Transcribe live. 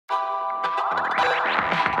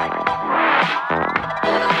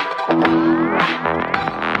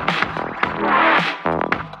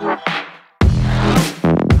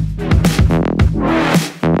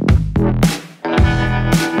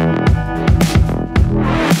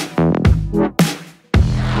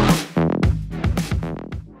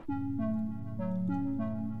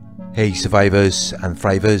Hey survivors and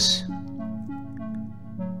thrivers.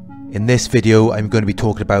 In this video I'm going to be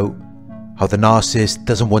talking about how the narcissist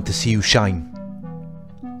doesn't want to see you shine.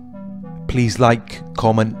 Please like,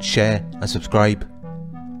 comment, share and subscribe.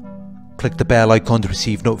 Click the bell icon to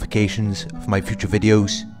receive notifications of my future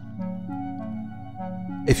videos.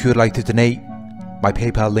 If you would like to donate, my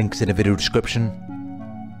PayPal link is in the video description.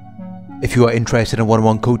 If you are interested in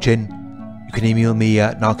one-on-one coaching, you can email me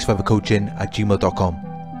at narcsurvivorcoaching@gmail.com.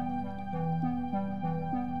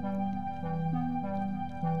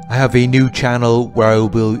 I have a new channel where I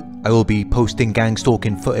will be posting gang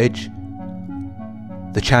stalking footage.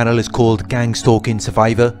 The channel is called Gang Stalking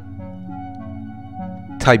Survivor.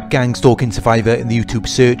 Type Gang Stalking Survivor in the YouTube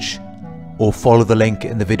search or follow the link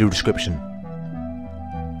in the video description.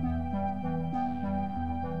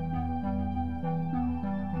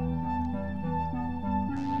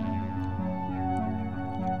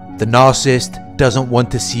 The narcissist doesn't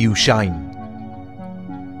want to see you shine.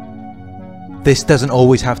 This doesn't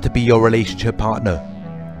always have to be your relationship partner.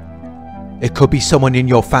 It could be someone in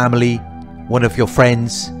your family, one of your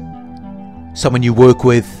friends, someone you work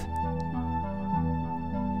with,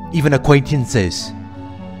 even acquaintances,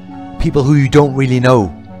 people who you don't really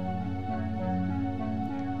know.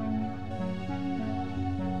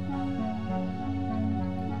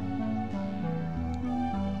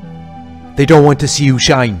 They don't want to see you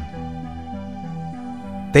shine.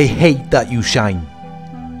 They hate that you shine.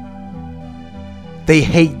 They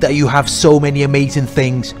hate that you have so many amazing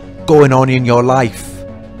things going on in your life.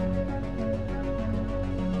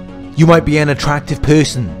 You might be an attractive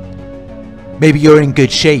person. Maybe you're in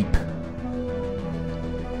good shape.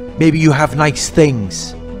 Maybe you have nice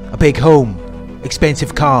things. A big home,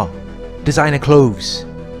 expensive car, designer clothes.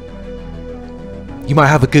 You might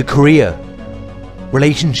have a good career,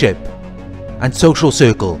 relationship, and social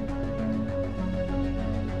circle.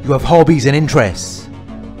 You have hobbies and interests.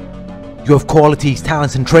 You have qualities,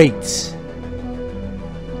 talents and traits.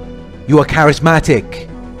 You are charismatic,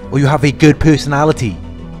 or you have a good personality.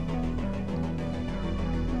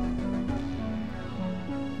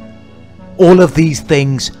 All of these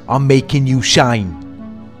things are making you shine.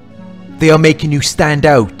 They are making you stand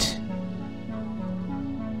out.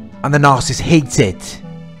 And the narcissist hates it.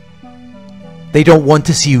 They don't want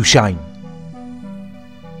to see you shine.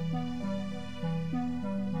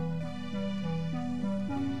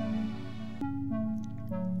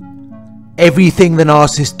 Everything the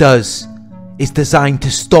narcissist does is designed to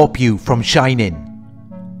stop you from shining.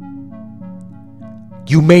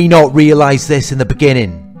 You may not realize this in the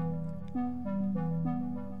beginning.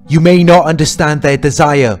 You may not understand their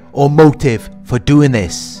desire or motive for doing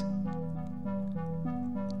this.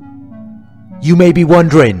 You may be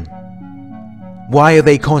wondering, why are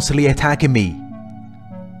they constantly attacking me?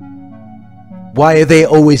 Why are they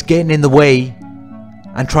always getting in the way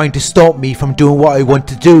and trying to stop me from doing what I want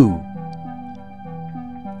to do?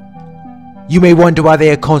 You may wonder why they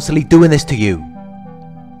are constantly doing this to you.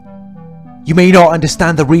 You may not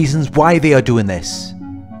understand the reasons why they are doing this.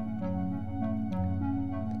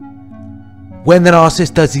 When the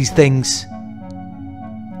narcissist does these things,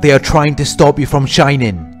 they are trying to stop you from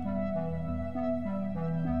shining.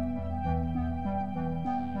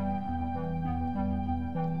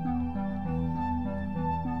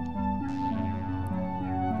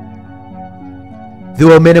 They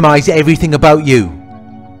will minimize everything about you.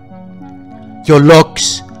 Your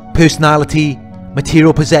looks, personality,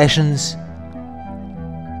 material possessions,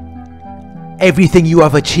 everything you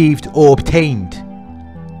have achieved or obtained.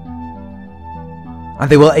 And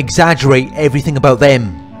they will exaggerate everything about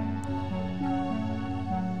them.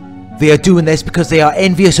 They are doing this because they are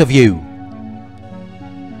envious of you.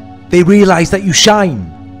 They realize that you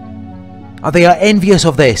shine, and they are envious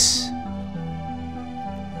of this.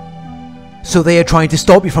 So they are trying to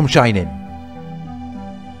stop you from shining.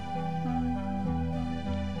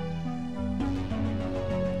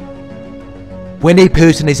 When a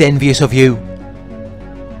person is envious of you,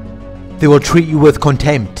 they will treat you with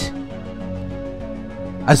contempt,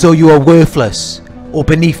 as though you are worthless or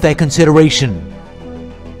beneath their consideration.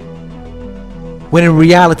 When in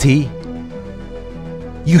reality,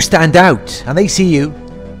 you stand out and they see you.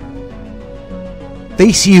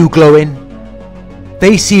 They see you glowing.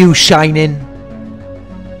 They see you shining.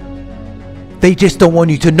 They just don't want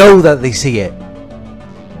you to know that they see it.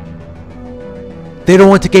 They don't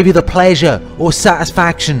want to give you the pleasure or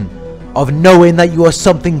satisfaction of knowing that you are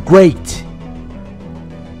something great.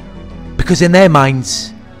 Because in their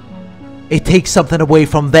minds, it takes something away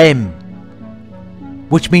from them,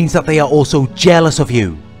 which means that they are also jealous of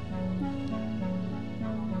you.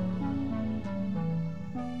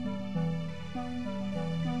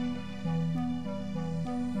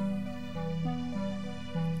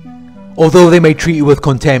 Although they may treat you with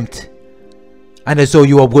contempt and as though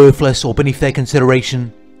you are worthless or beneath their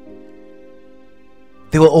consideration,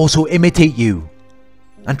 they will also imitate you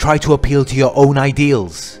and try to appeal to your own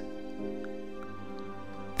ideals.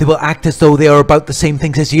 They will act as though they are about the same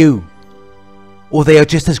things as you, or they are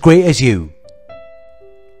just as great as you.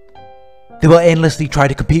 They will endlessly try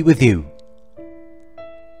to compete with you.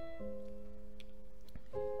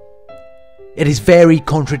 It is very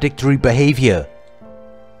contradictory behavior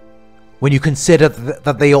when you consider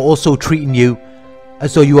that they are also treating you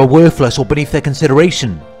as though you are worthless or beneath their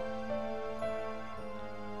consideration.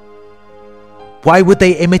 Why would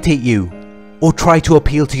they imitate you or try to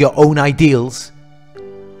appeal to your own ideals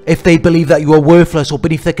if they believe that you are worthless or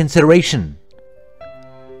beneath their consideration?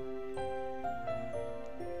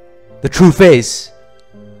 The truth is,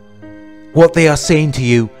 what they are saying to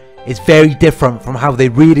you is very different from how they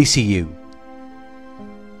really see you.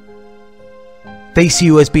 They see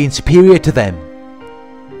you as being superior to them.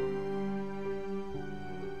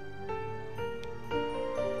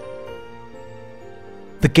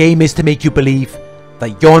 The game is to make you believe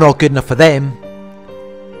that you're not good enough for them,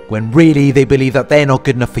 when really they believe that they're not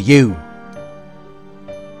good enough for you.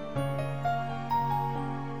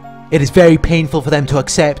 It is very painful for them to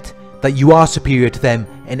accept that you are superior to them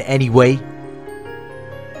in any way,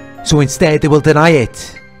 so instead they will deny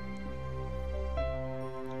it.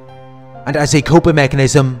 And as a coping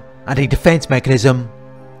mechanism and a defense mechanism,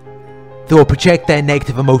 they will project their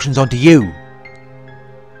negative emotions onto you.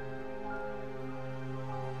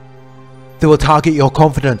 They will target your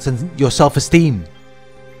confidence and your self-esteem.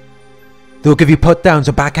 They will give you put-downs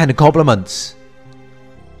and backhanded compliments.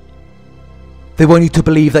 They want you to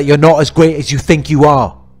believe that you're not as great as you think you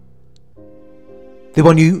are. They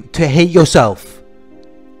want you to hate yourself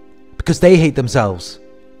because they hate themselves.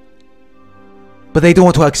 But they don't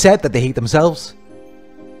want to accept that they hate themselves.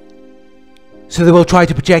 So they will try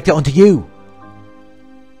to project it onto you.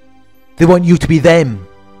 They want you to be them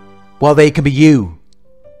while they can be you.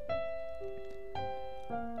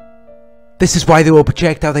 This is why they will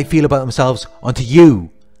project how they feel about themselves onto you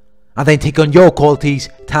and then take on your qualities,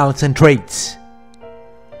 talents and traits.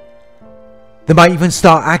 They might even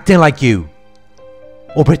start acting like you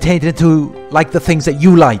or pretending to like the things that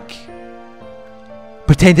you like.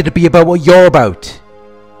 Pretending to be about what you're about,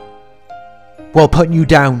 while putting you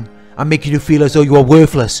down and making you feel as though you are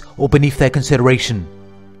worthless or beneath their consideration.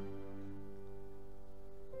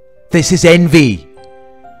 This is envy.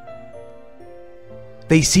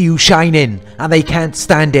 They see you shining and they can't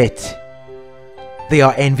stand it. They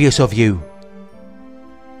are envious of you.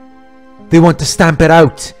 They want to stamp it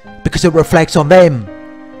out because it reflects on them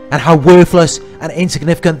and how worthless and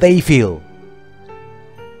insignificant they feel.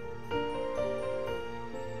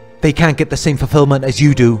 They can't get the same fulfillment as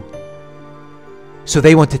you do, so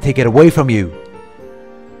they want to take it away from you.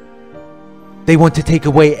 They want to take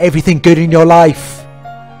away everything good in your life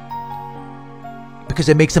because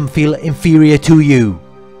it makes them feel inferior to you.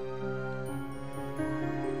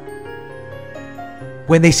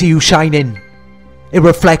 When they see you shining, it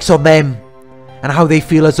reflects on them and how they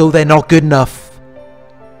feel as though they're not good enough.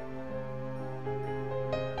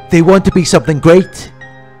 They want to be something great,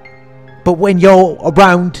 but when you're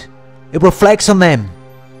around, it reflects on them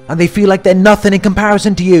and they feel like they're nothing in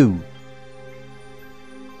comparison to you.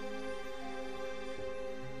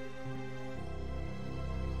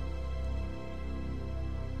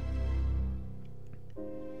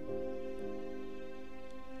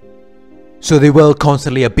 So they will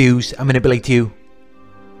constantly abuse and manipulate you,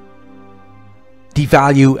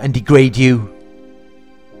 devalue and degrade you,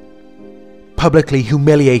 publicly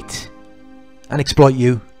humiliate and exploit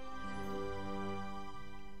you.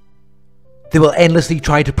 They will endlessly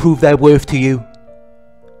try to prove their worth to you.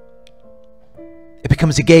 It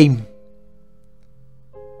becomes a game,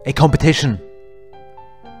 a competition.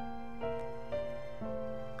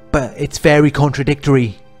 But it's very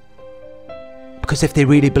contradictory, because if they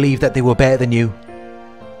really believed that they were better than you,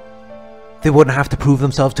 they wouldn't have to prove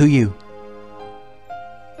themselves to you.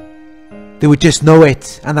 They would just know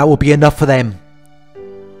it, and that would be enough for them.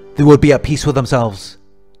 They would be at peace with themselves.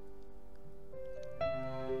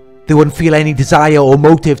 They wouldn't feel any desire or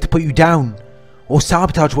motive to put you down or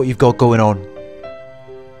sabotage what you've got going on.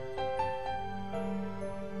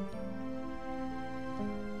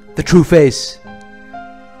 The truth is,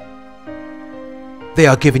 they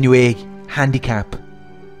are giving you a handicap.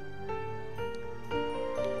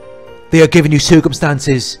 They are giving you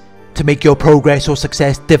circumstances to make your progress or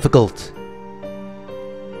success difficult.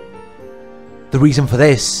 The reason for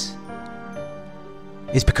this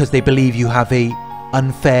is because they believe you have a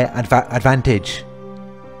unfair advantage.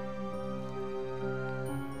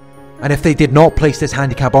 And if they did not place this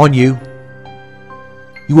handicap on you,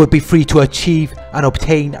 you would be free to achieve and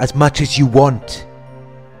obtain as much as you want.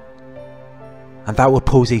 And that would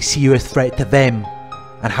pose a serious threat to them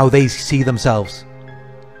and how they see themselves.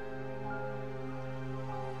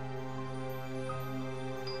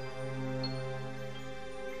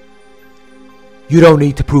 You don't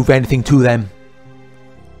need to prove anything to them.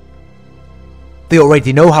 They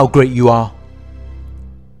already know how great you are.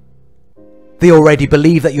 They already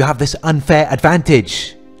believe that you have this unfair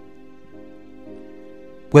advantage.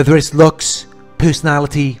 Whether it's looks,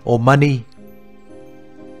 personality, or money,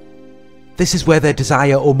 this is where their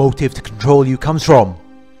desire or motive to control you comes from.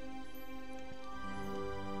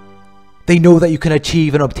 They know that you can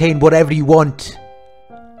achieve and obtain whatever you want,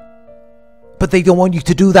 but they don't want you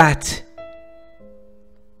to do that.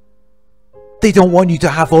 They don't want you to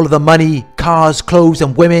have all of the money, cars, clothes,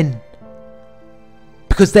 and women,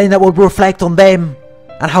 because then that will reflect on them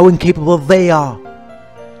and how incapable they are.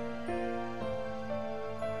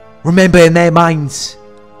 Remember, in their minds,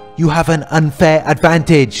 you have an unfair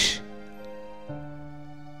advantage,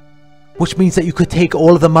 which means that you could take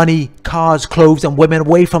all of the money, cars, clothes, and women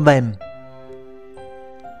away from them.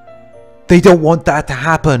 They don't want that to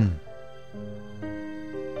happen.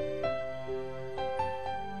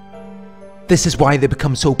 This is why they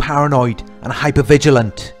become so paranoid and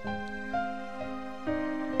hypervigilant.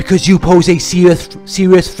 Because you pose a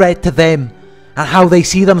serious threat to them and how they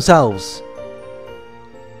see themselves.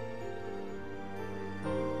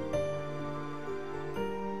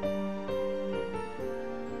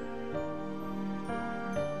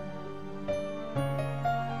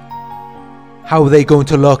 How are they going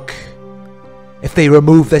to look if they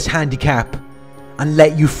remove this handicap and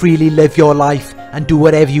let you freely live your life and do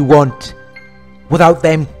whatever you want, without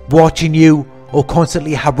them watching you or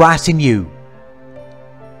constantly harassing you?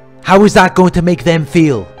 How is that going to make them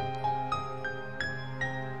feel?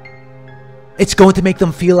 It's going to make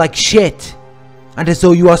them feel like shit and as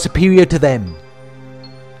though you are superior to them.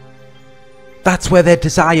 That's where their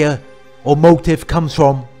desire or motive comes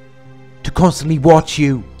from, to constantly watch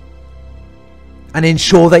you and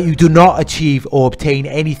ensure that you do not achieve or obtain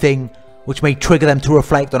anything which may trigger them to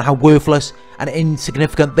reflect on how worthless and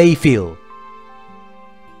insignificant they feel.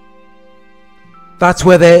 That's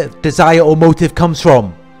where their desire or motive comes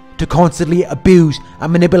from, to constantly abuse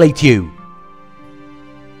and manipulate you.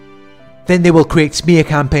 Then they will create smear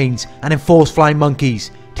campaigns and enforce flying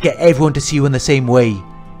monkeys to get everyone to see you in the same way.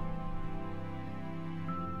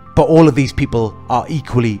 But all of these people are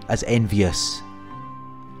equally as envious.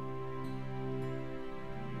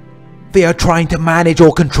 They are trying to manage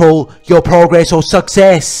or control your progress or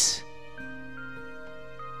success.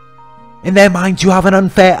 In their minds, you have an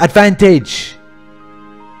unfair advantage.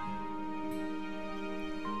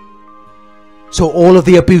 So all of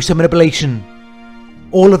the abuse and manipulation,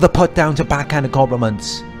 all of the put downs and backhanded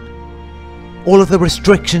compliments, all of the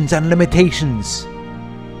restrictions and limitations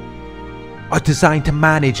are designed to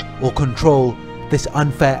manage or control this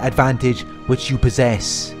unfair advantage which you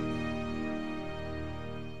possess.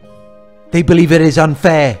 They believe it is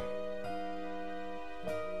unfair.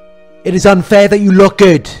 It is unfair that you look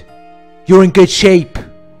good, you're in good shape,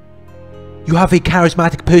 you have a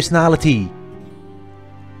charismatic personality,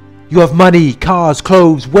 you have money, cars,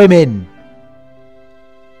 clothes, women.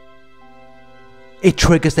 It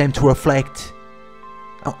triggers them to reflect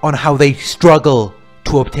on how they struggle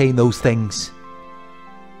to obtain those things.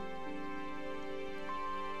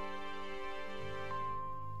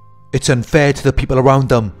 It's unfair to the people around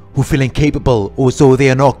them who feel incapable or as though they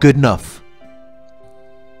are not good enough.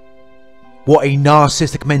 What a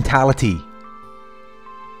narcissistic mentality.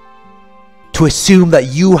 To assume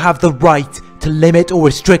that you have the right to limit or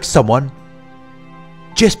restrict someone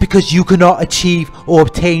just because you cannot achieve or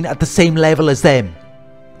obtain at the same level as them.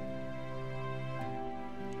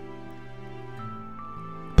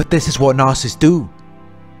 But this is what narcissists do.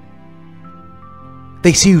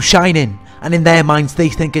 They see you shining, and in their minds they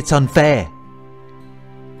think it's unfair.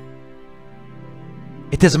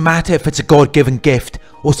 It doesn't matter if it's a God-given gift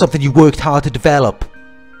or something you worked hard to develop.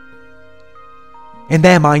 In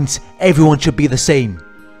their minds, everyone should be the same.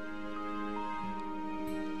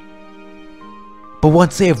 But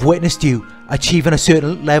once they have witnessed you achieving a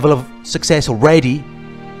certain level of success already,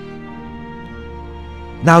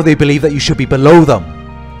 now they believe that you should be below them.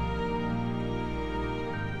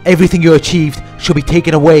 Everything you achieved should be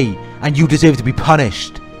taken away and you deserve to be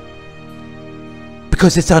punished.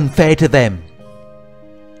 Because it's unfair to them.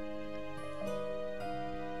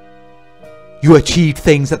 You achieved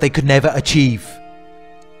things that they could never achieve.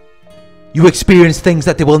 You experienced things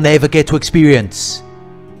that they will never get to experience.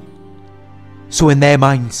 So in their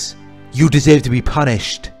minds, You deserve to be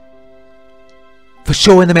punished for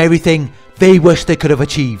showing them everything they wish they could have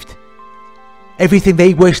achieved, everything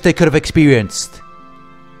they wish they could have experienced.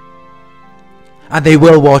 And they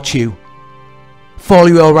will watch you, follow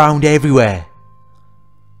you around everywhere,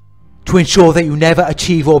 to ensure that you never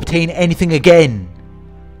achieve or obtain anything again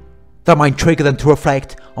that might trigger them to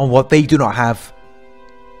reflect on what they do not have,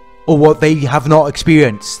 or what they have not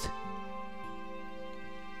experienced.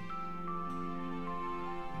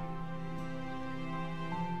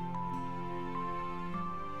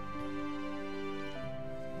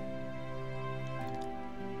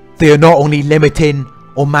 They are not only limiting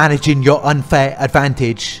or managing your unfair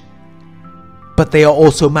advantage, but they are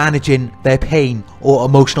also managing their pain or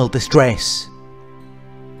emotional distress.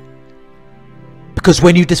 Because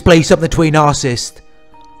when you display something to a narcissist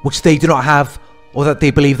which they do not have, or that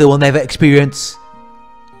they believe they will never experience,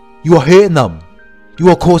 you are hurting them. You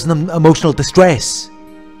are causing them emotional distress.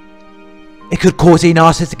 It could cause a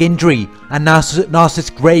narcissistic injury and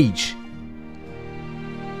narcissistic rage.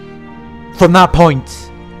 From that point,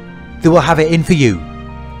 they will have it in for you.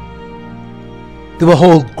 They will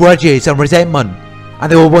hold grudges and resentment,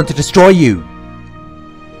 and they will want to destroy you.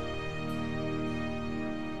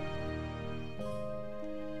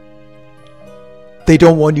 They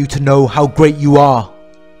don't want you to know how great you are.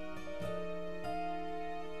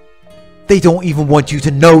 They don't even want you to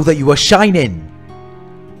know that you are shining.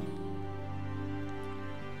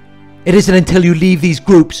 It isn't until you leave these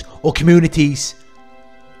groups or communities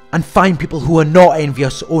and find people who are not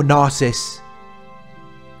envious or narcissists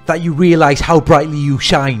that you realise how brightly you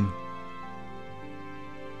shine.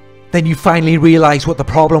 Then you finally realise what the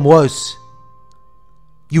problem was.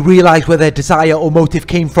 You realise where their desire or motive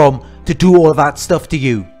came from to do all of that stuff to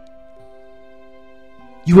you.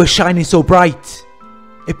 You were shining so bright,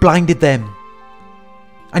 it blinded them,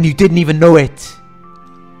 and you didn't even know it,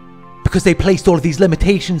 because they placed all of these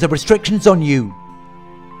limitations and restrictions on you.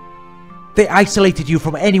 They isolated you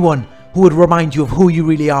from anyone who would remind you of who you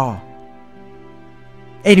really are,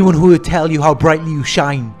 anyone who would tell you how brightly you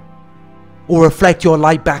shine, or reflect your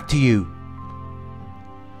light back to you.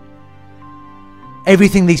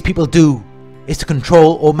 Everything these people do is to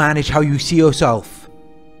control or manage how you see yourself,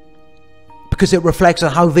 because it reflects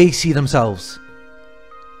on how they see themselves.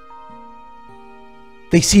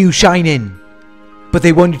 They see you shining, but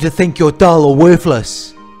they want you to think you're dull or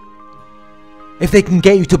worthless. If they can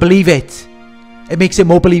get you to believe it, it makes it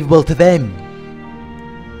more believable to them.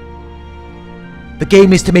 The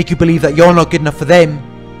game is to make you believe that you're not good enough for them,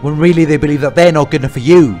 when really they believe that they're not good enough for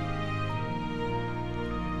you.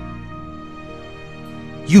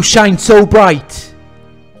 You shine so bright,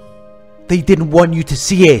 they didn't want you to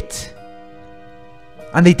see it.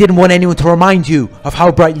 And they didn't want anyone to remind you of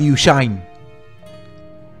how brightly you shine.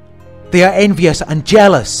 They are envious and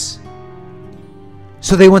jealous,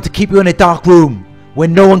 so they want to keep you in a dark room where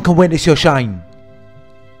no one can witness your shine.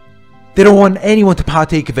 They don't want anyone to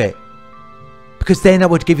partake of it, because then that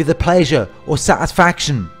would give you the pleasure or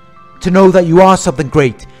satisfaction to know that you are something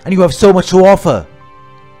great and you have so much to offer.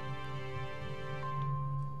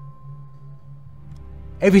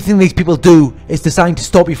 Everything these people do is designed to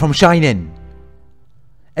stop you from shining.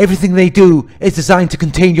 Everything they do is designed to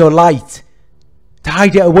contain your light, to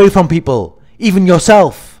hide it away from people, even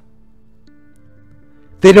yourself.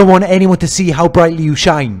 They don't want anyone to see how brightly you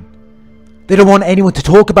shine. They don't want anyone to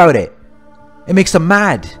talk about it. It makes them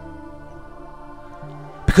mad,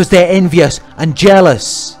 because they're envious and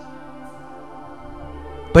jealous.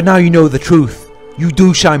 But now you know the truth. You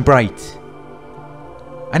do shine bright.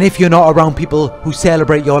 And if you're not around people who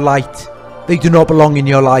celebrate your light, they do not belong in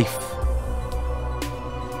your life.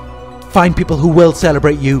 Find people who will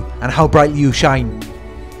celebrate you and how brightly you shine.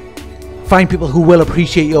 Find people who will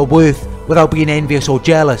appreciate your worth without being envious or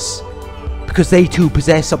jealous, because they too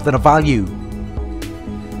possess something of value.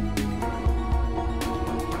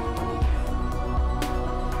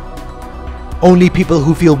 Only people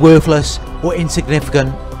who feel worthless or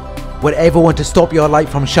insignificant would ever want to stop your light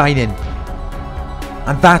from shining.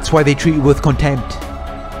 And that's why they treat you with contempt,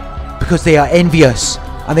 because they are envious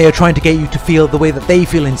and they are trying to get you to feel the way that they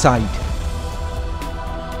feel inside.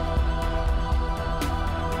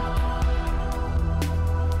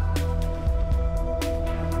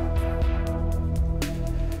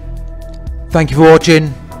 Thank you for watching.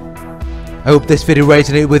 I hope this video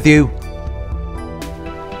resonated with you.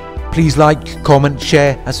 Please like, comment,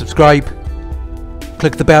 share and subscribe.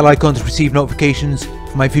 Click the bell icon to receive notifications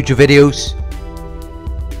for my future videos.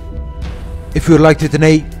 If you would like to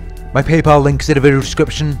donate, my PayPal link is in the video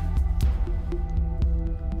description.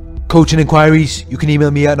 Coaching inquiries, you can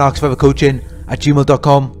email me at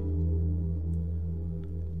narcsurvivorcoaching@gmail.com.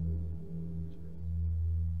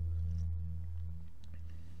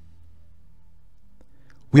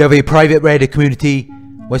 We have a private Reddit community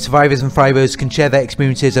where survivors and thrivers can share their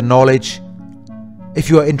experiences and knowledge. If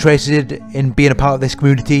you are interested in being a part of this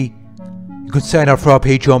community, you can sign up for our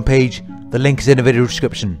Patreon page. The link is in the video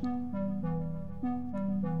description.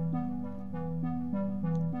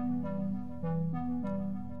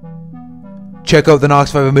 Check out the Narc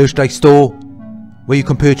Survivor merchandise store, where you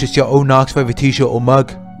can purchase your own Narc Survivor t-shirt or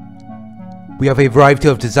mug. We have a variety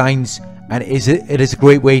of designs, and it is a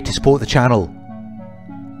great way to support the channel.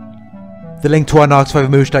 The link to our Narc Survivor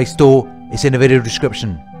merchandise store is in the video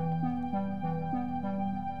description.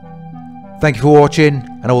 Thank you for watching,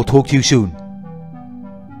 and I will talk to you soon.